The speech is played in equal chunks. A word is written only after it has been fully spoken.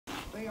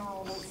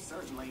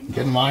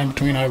Get in line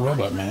between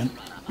iRobot, man.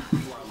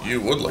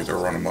 You would like to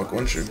run amok,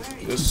 wouldn't you?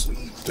 This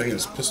thing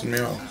is pissing me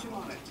off.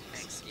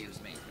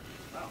 Excuse me.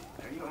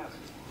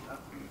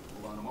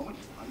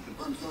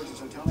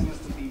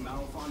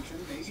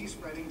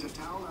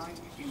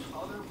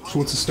 So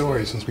what's the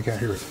story, since we can't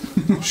hear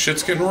it?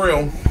 Shit's getting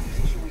real.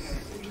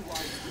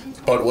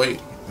 But wait,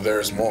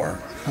 there's more.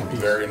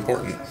 Very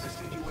important.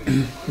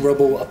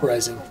 Robo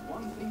Uprising.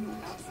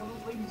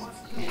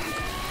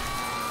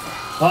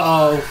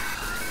 Uh-oh.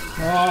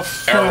 Oh,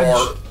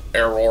 Error.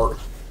 Error.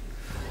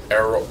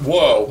 Error.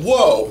 Whoa,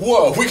 whoa,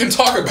 whoa. We can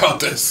talk about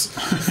this.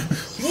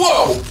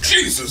 Whoa,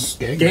 Jesus.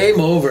 Game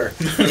over.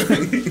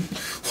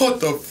 What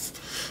the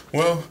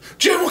well,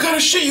 Jim, what kind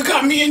of shit you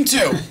got me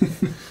into?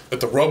 At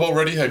the Robo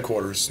Ready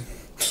headquarters.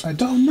 I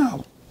don't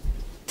know.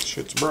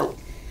 Shit's broke.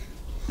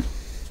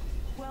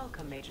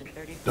 Welcome, Agent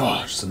 34.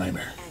 Oh, it's a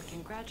nightmare. And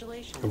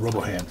congratulations. The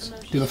Robo hands.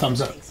 Do the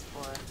thumbs up.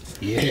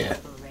 Yeah.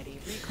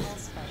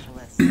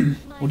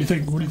 What do you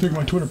think? What do you think of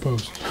my Twitter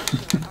post?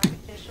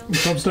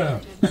 Thumbs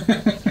down. I'm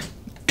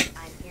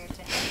here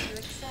to help you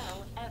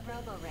excel at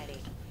Robo Ready.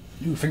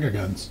 Ooh, finger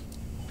guns.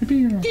 Pew,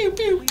 pew. Pew, pew,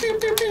 pew,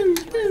 pew, pew,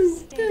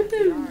 pew, pew,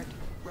 pew.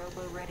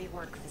 Robo Ready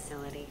work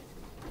facility.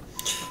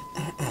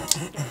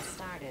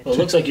 Well, it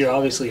looks like you're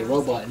obviously a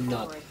robot and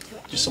not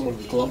just someone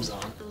with gloves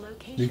on.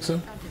 Think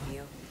so?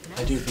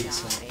 I do think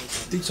so.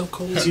 Think so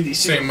cold?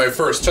 Same my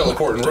first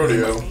teleporting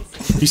rodeo.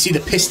 You see the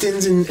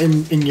pistons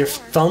in your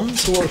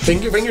thumbs or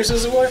fingers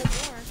as it were?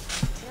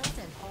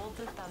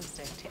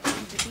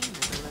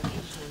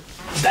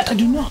 That I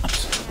do not.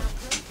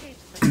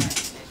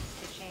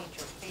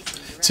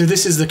 So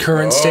this is the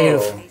current state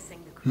of...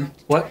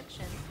 What?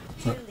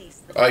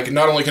 I can,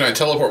 not only can I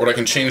teleport, but I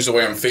can change the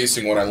way I'm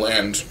facing when I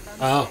land.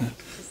 Oh.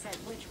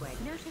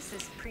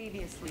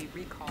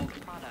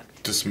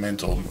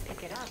 Dismantled.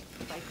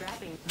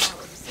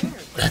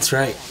 That's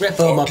right. Rip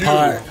him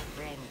apart.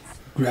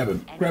 Grab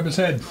him. Grab his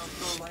head.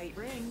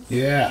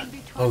 Yeah.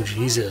 Oh,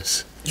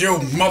 Jesus. You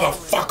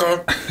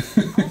motherfucker!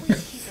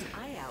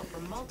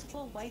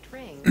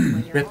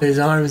 Rip his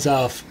arms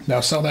off.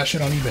 Now sell that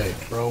shit on eBay,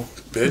 bro.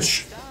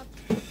 Bitch.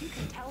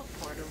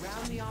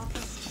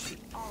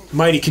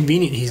 Mighty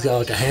convenient. He's got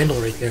like a handle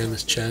right there in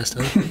his chest,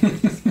 huh?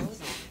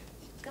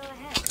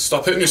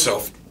 Stop hitting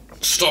yourself.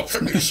 Stop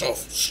hitting yourself.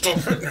 Stop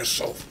hitting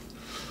yourself.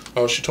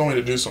 Oh, she told me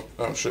to do something.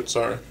 Oh, shit,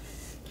 sorry.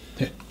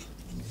 Yeah.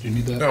 Do you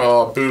need that?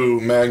 Oh, boo,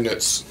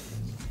 magnets.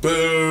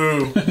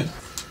 Boo!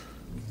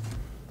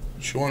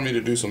 She wanted me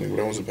to do something,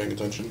 but I wasn't paying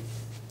attention.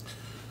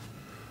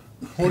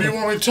 What do you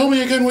want me to... Tell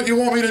me again what you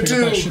want me to Pick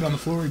do! up that shit on the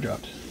floor he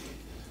dropped.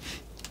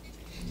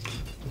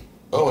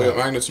 Oh, I got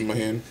magnets in my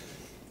hand.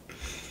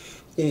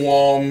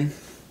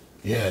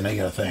 Yeah, now you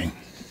got a thing.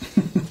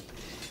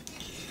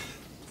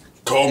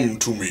 Come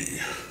to me.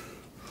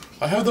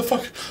 I have the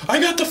fuck... I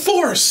got the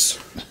force!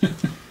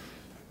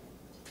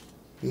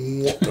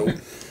 What? Nope.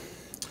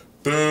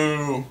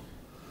 Boo.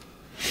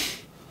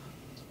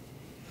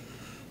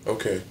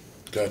 Okay,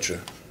 gotcha.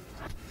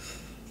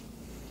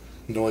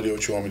 No idea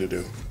what you want me to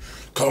do.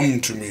 Come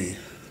to me.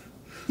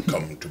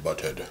 Come to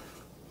Butthead.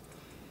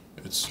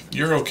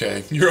 You're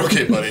okay. You're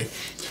okay, buddy.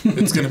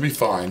 It's gonna be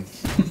fine.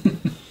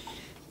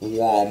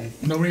 Wom.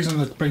 No reason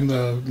to bring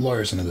the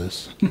lawyers into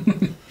this.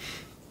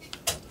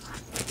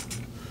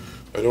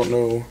 I don't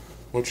know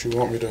what you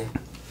want me to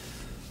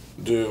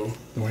do.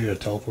 You want you to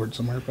teleport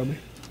somewhere, probably?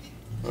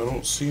 I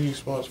don't see any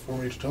spots for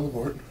me to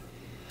teleport.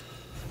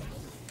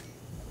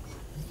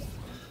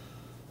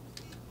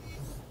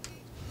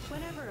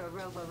 Whenever a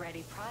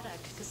Robo-Ready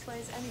product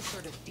displays any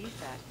sort of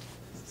defect,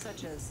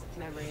 such as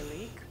memory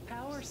leak,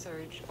 power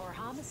surge, or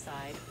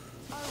homicide,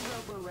 our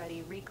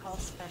Robo-Ready recall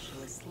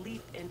specialists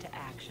leap into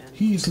action.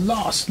 He's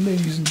lost,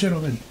 ladies and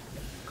gentlemen.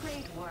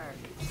 Great work.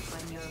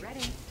 When you're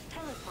ready,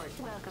 teleport.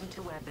 Welcome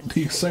to weapons.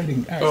 The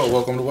exciting action. Oh,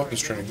 welcome to weapons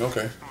training.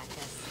 Okay.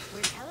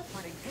 We're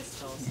teleporting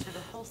pistols to the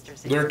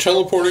holsters. They're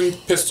teleporting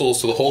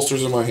pistols to the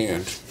holsters in my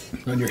hand.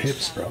 On your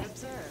hips, bro.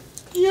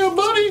 Yeah,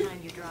 buddy.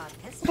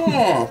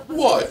 Oh,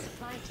 what?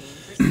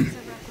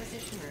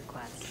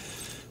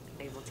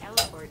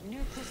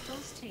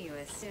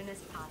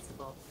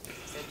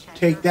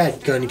 Take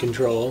that, gun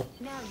control.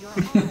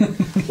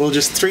 We'll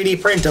just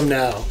 3D print them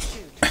now.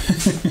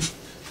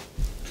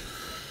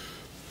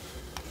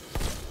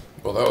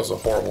 Well, that was a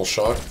horrible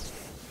shot.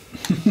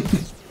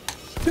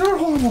 You're a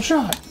horrible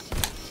shot.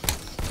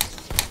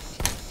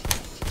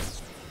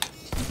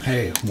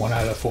 Hey, 1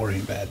 out of 4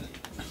 ain't bad.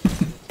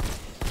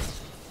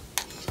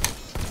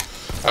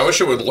 I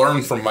wish it would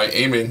learn from my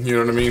aiming, you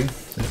know what I mean?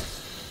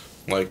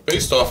 Like,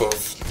 based off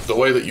of the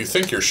way that you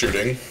think you're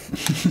shooting,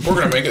 we're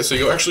gonna make it so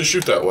you actually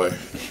shoot that way.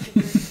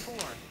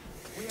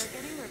 We are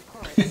getting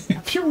reports of a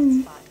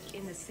hotspot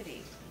in the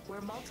city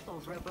where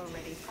multiple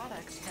Robo-Ready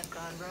products have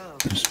gone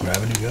rogue. Just grab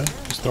a new gun.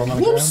 Just throw them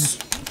on the ground.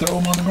 Throw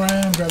them on the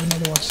ground. Grab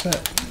another one.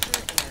 Set.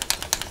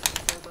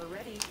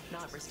 Robo-Ready,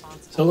 not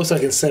responsible. So it looks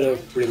like instead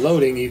of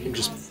reloading, you can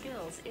just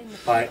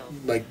buy,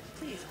 like,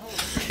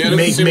 Yeah, it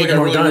doesn't seem like I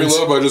more really guns.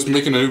 reload by just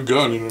making a new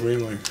gun, you know what I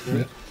mean? Like,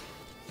 Yeah.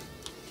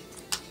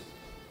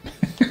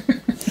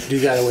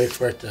 You gotta wait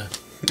for it to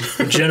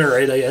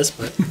generate, I guess,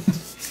 but...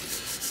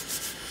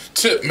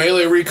 Tip,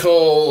 melee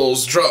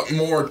recalls drop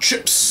more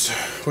chips,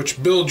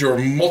 which build your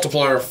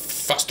multiplier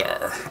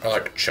faster. I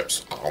like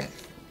chips.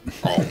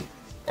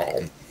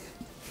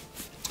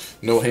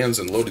 No hands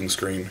in loading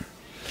screen.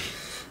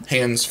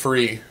 Hands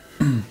free.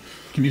 Can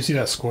you see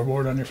that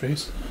scoreboard on your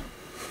face?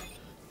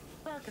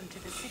 Welcome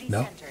to the city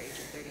No. center, Agent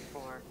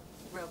 34.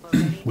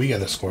 Robo-ready. We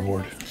got a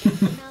scoreboard.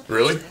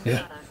 Really?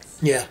 Yeah.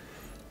 Yeah.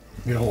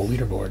 We got a whole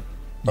leaderboard.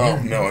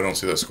 Oh, no, I don't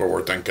see that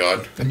scoreboard, thank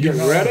God. And You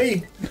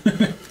ready?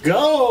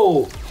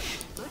 Go!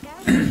 Look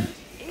out,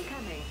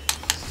 incoming.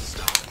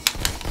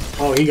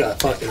 Oh, he got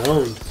fucking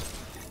owned.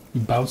 He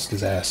bounced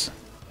his ass.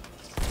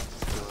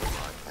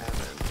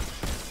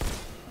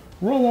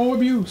 Roll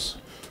abuse.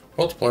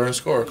 Multiplier and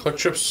score. Collect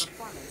chips.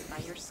 Performance by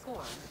your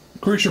score.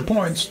 Increase your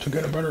points to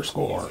get a better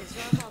score. This is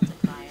your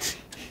multiplier.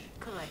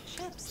 Collect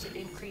chips to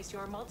increase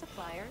your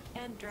multiplier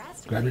and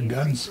drastically Grab your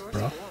guns, increase your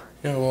bro. score.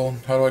 Yeah, well,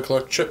 how do I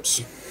collect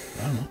chips?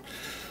 I don't know.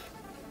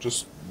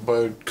 Just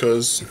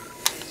cause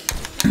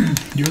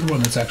You're the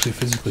one that's actually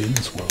physically in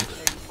this world.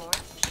 34,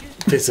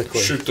 shoot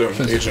Physically. shoot them,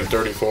 Physically. Agent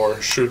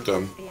 34. Shoot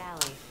them. the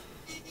alley.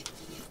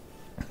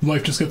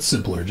 Life just gets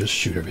simpler. Just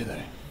shoot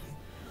everything.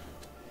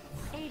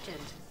 Agent,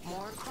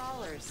 more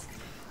crawlers.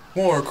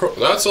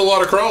 That's a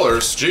lot of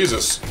crawlers.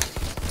 Jesus.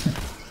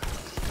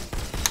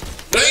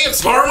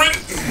 Dance, varmint!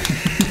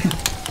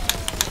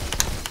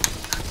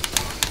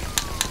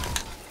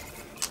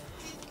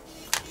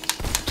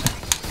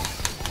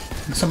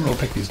 Someone will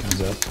pick these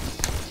guns up.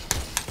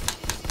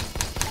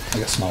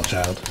 Like a small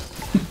child.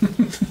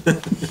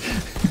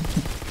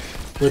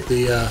 With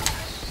the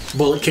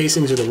bullet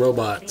casings or the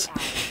robots.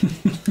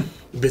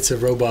 Bits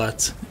of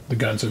robots. The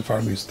guns in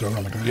front of me is thrown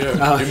on the ground. Yeah,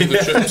 Oh, give me the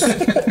chips.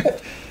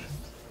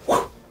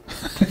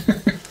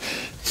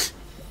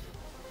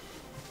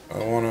 I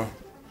wanna...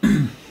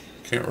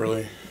 Can't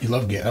really... I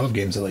love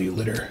games that let you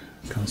litter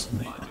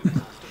constantly.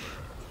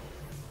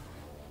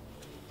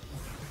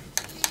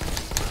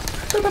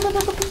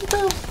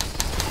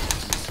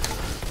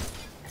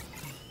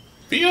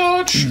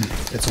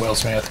 Biatch! It's Will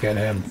Smith. Get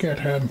him. Get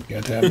him.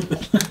 Get him.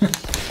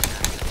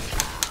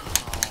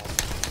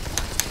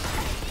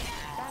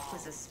 That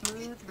was a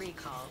smooth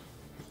recall.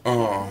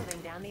 Oh,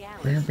 Moving down the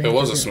alley. it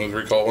was a smooth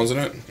recall, wasn't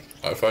it?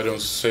 If I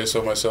don't say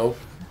so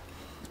myself.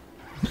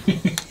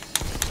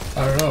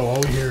 I don't know.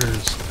 All we hear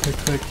is click,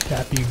 click,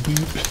 tappy,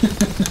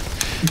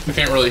 boop. I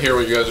can't really hear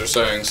what you guys are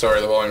saying.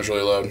 Sorry, the volume's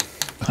really loud.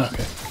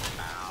 Okay.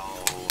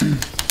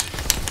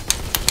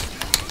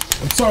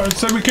 I'm sorry. It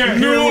said we can't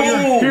hear what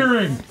you're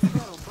hearing.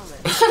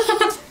 Whoa,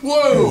 bullet.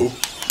 Whoa!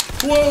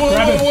 Whoa, whoa,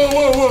 Grab it. whoa,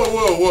 whoa, whoa,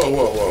 whoa, whoa,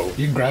 whoa, whoa.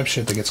 You can grab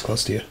shit that gets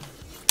close to you.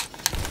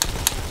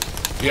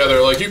 Yeah,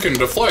 they're like, you can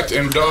deflect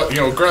and,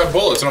 grab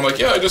bullets. And I'm like,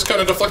 yeah, I just kind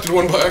of deflected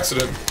one by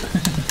accident.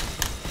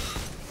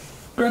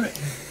 Grab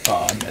it.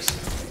 Oh, I missed.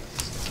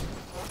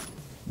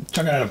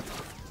 Chuck it at him.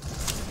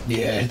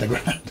 Yeah, hit the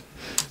ground.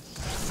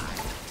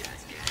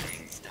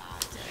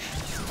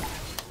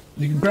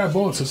 You can grab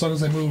bullets as long as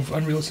they move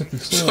unrealistically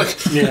slow. Like,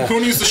 Yeah. who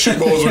needs to shoot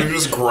bullets when you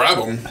just grab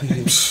them?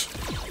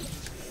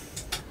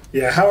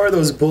 Yeah, how are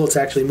those bullets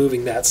actually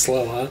moving that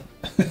slow, huh?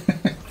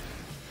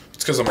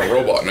 It's because I'm a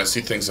robot and I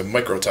see things in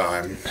micro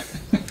time.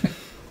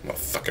 I'm a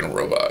fucking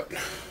robot.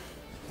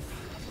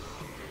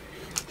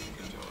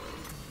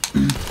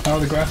 How are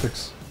the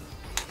graphics?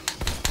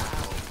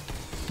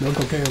 They look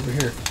okay over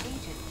here.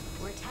 Agent,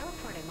 we're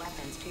teleporting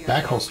weapons to your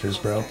Back holsters,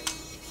 bro.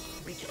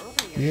 Reach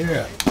over your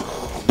Yeah.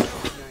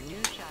 shoulders, your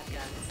new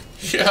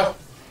shotguns. Yeah.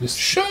 This,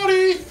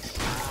 Shoddy!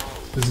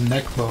 this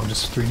neck bone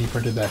just 3D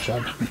printed that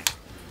shotgun.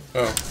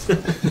 Oh.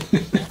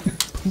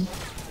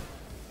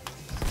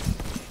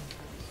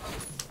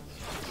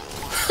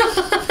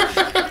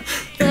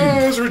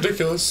 That was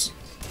ridiculous.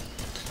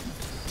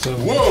 So,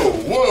 Whoa,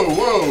 whoa,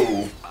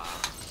 whoa!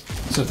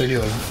 so if they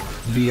do a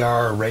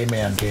VR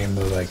Rayman game,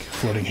 the like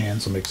floating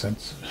hands will make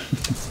sense.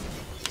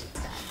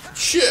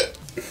 Shit!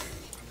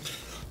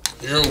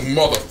 You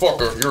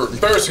motherfucker, you're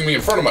embarrassing me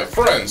in front of my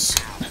friends!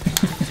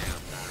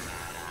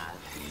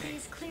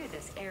 Please clear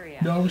this area.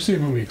 No, we're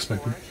seeing what we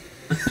expected.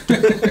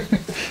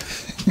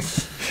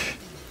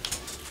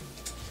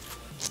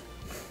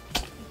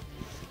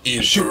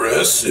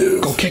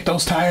 Impressive! Go kick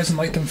those tires and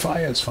light them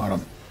fires for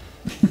them.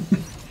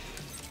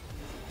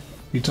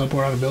 You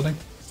teleport out of the building?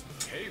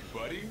 Hey,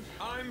 buddy,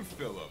 I'm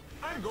Philip.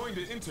 I'm going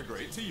to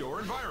integrate to your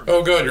environment.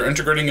 Oh god, you're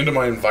integrating into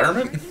my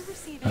environment? Are you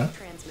receiving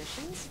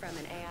transmissions from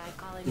an AI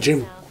calling Jim,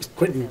 itself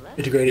Quentin Philip?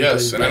 integrated.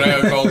 Yes, into and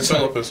his- I called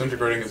Philip is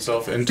integrating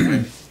itself into me.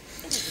 It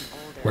is an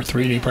older We're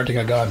 3D printing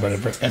a gun, but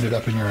it ended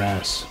up in your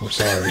ass. We're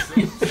sorry.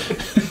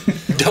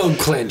 Don't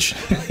clinch.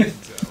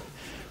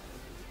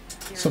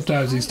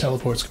 Sometimes these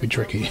teleports can be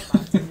tricky.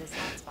 robots in this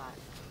hotspot.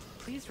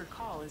 Please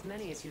recall as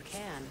many as you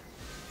can.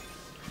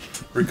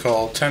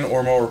 Recall 10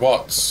 or more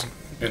bots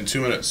in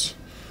 2 minutes.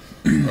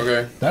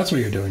 Okay. That's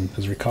what you're doing,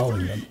 is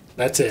recalling them.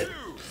 That's it.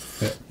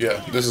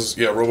 Yeah, this is,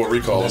 Robo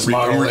Recall. This I'm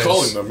model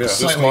recalling is them, yeah. This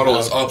slightly model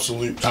is out-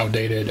 obsolete.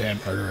 Outdated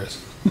and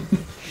murderous.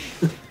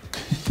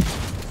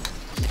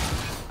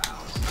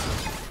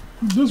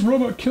 This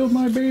robot killed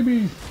my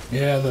baby.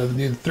 Yeah, the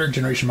third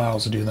generation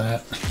models will do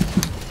that.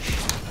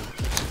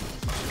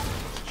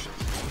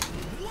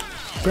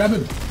 Grab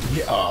him.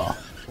 Yeah.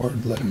 Or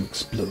let him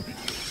explode.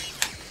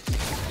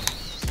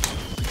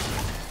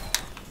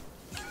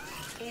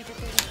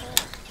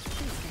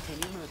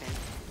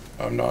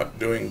 I'm not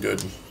doing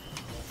good.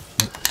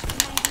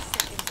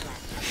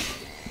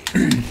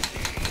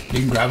 You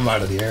can grab him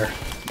out of the air.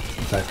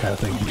 That kind of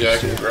thing. Yeah, I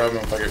can grab him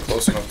if I get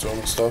close enough to him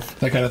and stuff.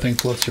 That kind of thing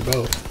floats your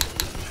boat.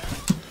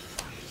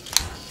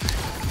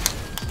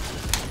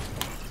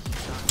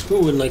 Who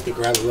wouldn't like to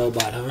grab a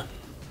robot, huh?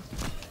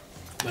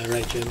 Am I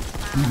right, Jim?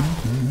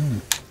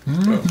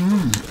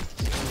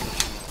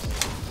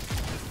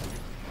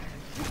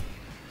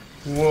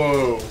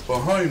 Whoa,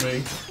 behind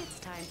me.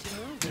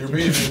 You're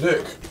being a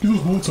dick. Get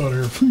the bolts out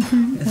of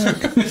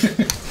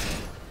here.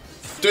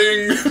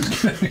 Ding!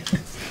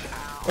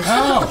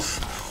 Ow!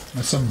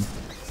 That's some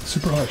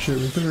super hot shit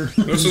right there.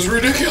 This is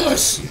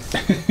ridiculous!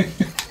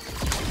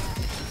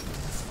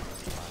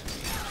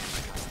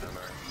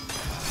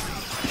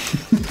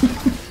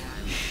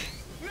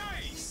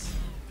 Nice.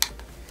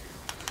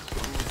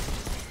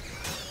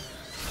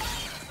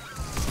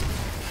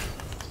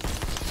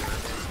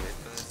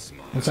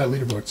 What's that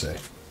leaderboard say?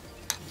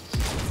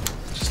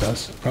 Just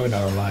us? Probably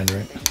not online,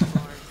 right?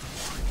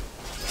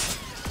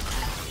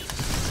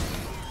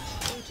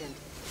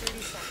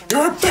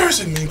 You're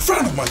embarrassing me in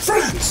front of my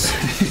friends!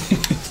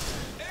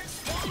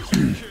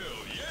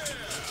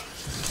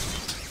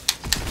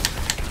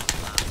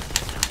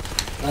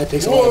 It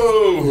takes a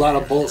Whoa! lot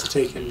of bullets to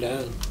take him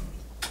down.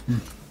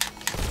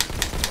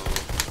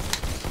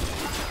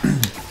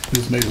 It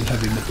was made with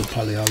heavy nickel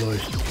polyalloy.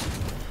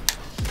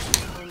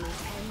 Only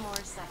 10 more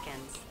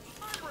seconds.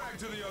 Brag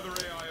to the other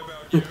AI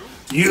about you.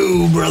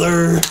 You,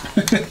 brother!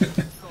 4,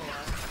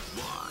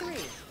 3,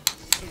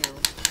 2,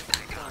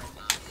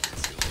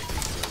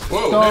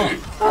 1. Whoa, hey!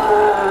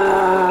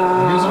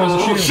 Use it as a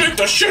shield. Shake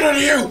the shit out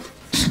of you!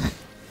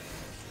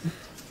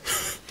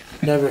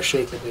 Never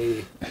shake a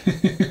baby.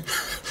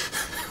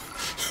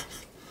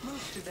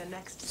 Move to the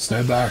next.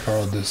 Stand back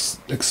or this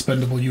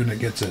expendable unit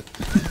gets it.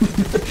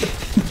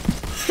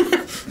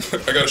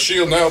 I got a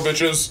shield now,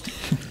 bitches.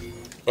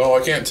 Oh,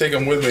 I can't take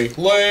him with me.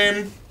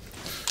 Lame!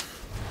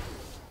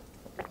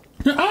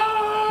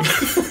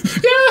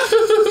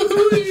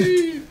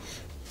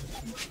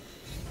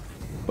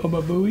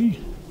 Bubba Booey.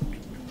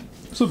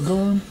 What's up,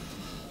 Gorm?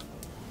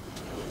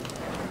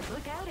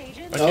 Look out,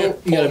 agent. I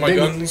can't you got pull a my big-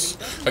 guns.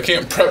 I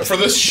can't prep for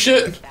this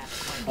shit.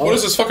 What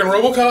is this, fucking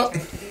Robocop?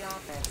 The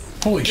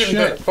office. Holy Give me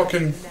that shit.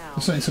 fucking Now.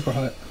 This ain't super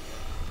hot.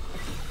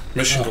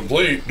 mission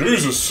complete.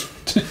 Jesus.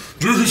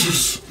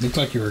 Jesus. Looks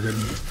like you were getting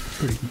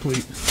pretty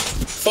complete.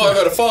 5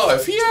 out of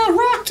 5. Yeah,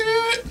 rocked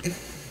it.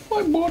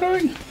 What,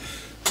 buddy?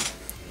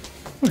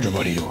 What's your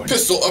buddy doing?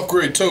 Pistol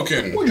upgrade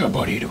token. What's your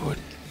buddy doing?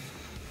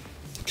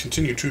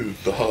 Continue to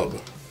the hub.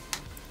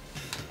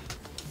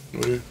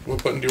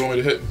 What button do you want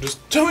me to hit? Just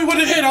tell me what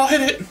to hit, I'll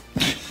hit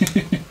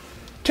it.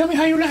 Tell me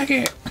how you like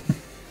it.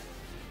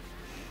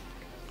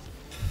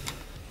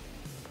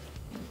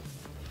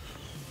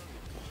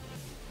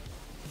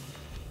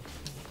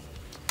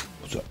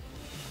 What's up,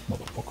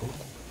 motherfucker?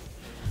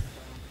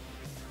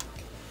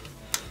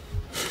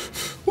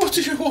 What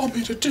do you want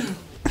me to do?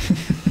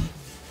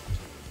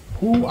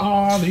 Who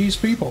are these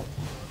people?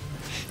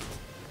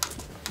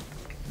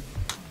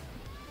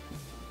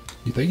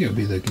 You think it would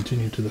be the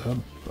continue to the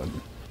hub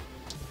button?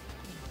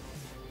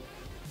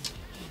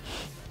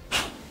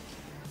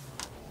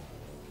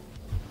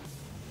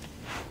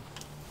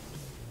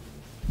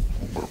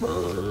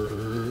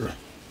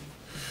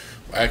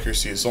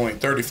 Accuracy is only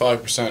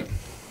 35%.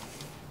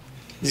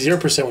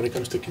 0% when it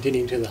comes to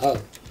continuing to the hub.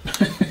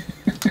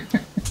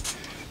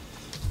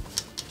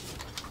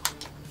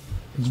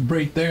 It's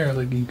right there,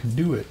 like you can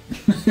do it.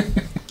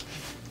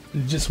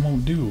 It just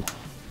won't do.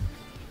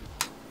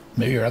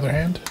 Maybe your other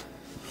hand?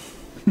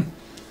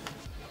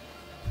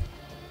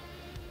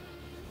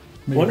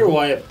 Maybe. Wonder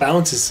why it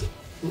bounces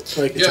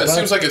like it's Yeah, it about.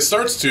 seems like it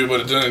starts to,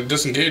 but then it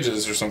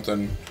disengages or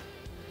something.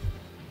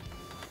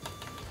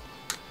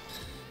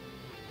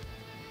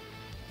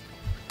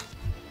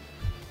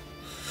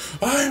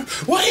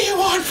 What do you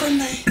want from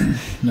me?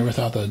 Never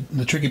thought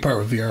the tricky part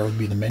with VR would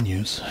be the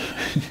menus.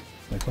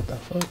 Like, what the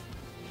fuck?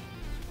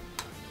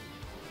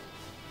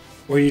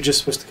 Were you just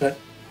supposed to cut?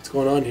 What's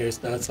going on here?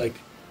 Now it's like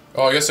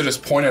Oh, I guess I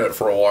just point at it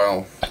for a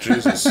while.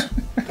 Jesus.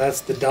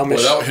 that's the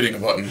dumbest. Without hitting a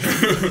button.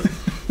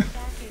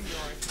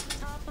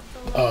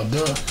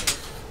 Duh.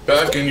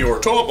 Back in your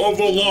top of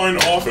the line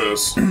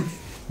office.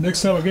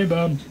 Next time on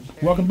GameBound,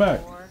 welcome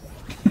back.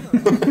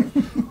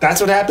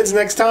 That's what happens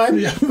next time.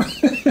 Yeah.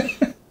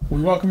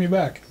 We welcome you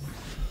back.